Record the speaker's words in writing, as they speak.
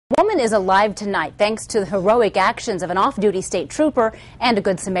woman is alive tonight thanks to the heroic actions of an off-duty state trooper and a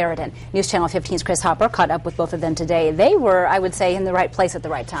Good Samaritan. News Channel 15's Chris Hopper caught up with both of them today. They were, I would say, in the right place at the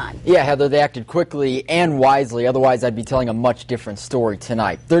right time. Yeah, Heather, they acted quickly and wisely. Otherwise, I'd be telling a much different story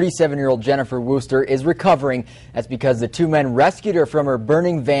tonight. 37-year-old Jennifer Wooster is recovering. That's because the two men rescued her from her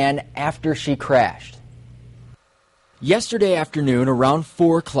burning van after she crashed. Yesterday afternoon, around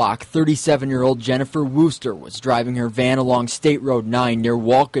 4 o'clock, 37-year-old Jennifer Wooster was driving her van along State Road 9 near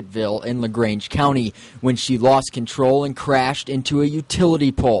Walcottville in LaGrange County when she lost control and crashed into a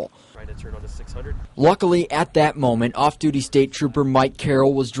utility pole. Trying to turn on to 600. Luckily, at that moment, off-duty State Trooper Mike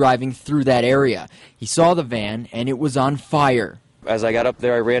Carroll was driving through that area. He saw the van, and it was on fire. As I got up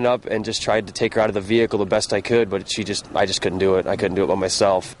there, I ran up and just tried to take her out of the vehicle the best I could, but I just couldn't do it. I couldn't do it by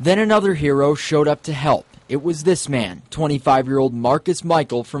myself. Then another hero showed up to help. It was this man, 25-year-old Marcus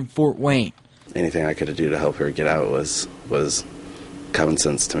Michael from Fort Wayne. Anything I could do to help her get out was common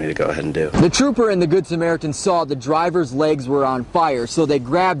sense to me to go ahead and do. The trooper and the Good Samaritan saw the driver's legs were on fire, so they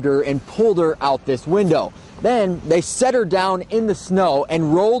grabbed her and pulled her out this window. Then they set her down in the snow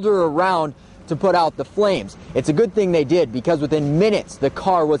and rolled her around to put out the flames. It's a good thing they did, because within minutes the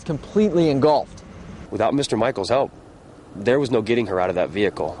car was completely engulfed. Without Mr. Michael's help, there was no getting her out of that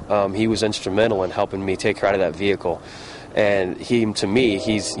vehicle. He was instrumental in helping me take her out of that vehicle. And to me,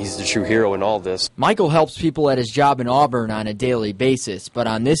 he's the true hero in all this. Michael helps people at his job in Auburn on a daily basis, but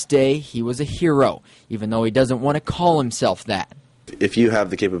on this day, he was a hero, even though he doesn't want to call himself that. If you have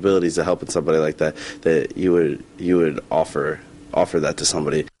the capabilities of helping somebody like that, that you would offer that to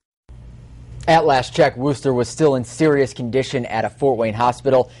somebody. At last check, Wooster was still in serious condition at a Fort Wayne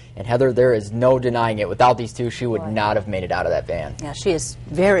hospital. And Heather, there is no denying it. Without these two, she would not have made it out of that van. Yeah, she is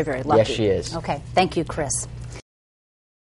very, very lucky. Yes, she is. Okay, thank you, Chris.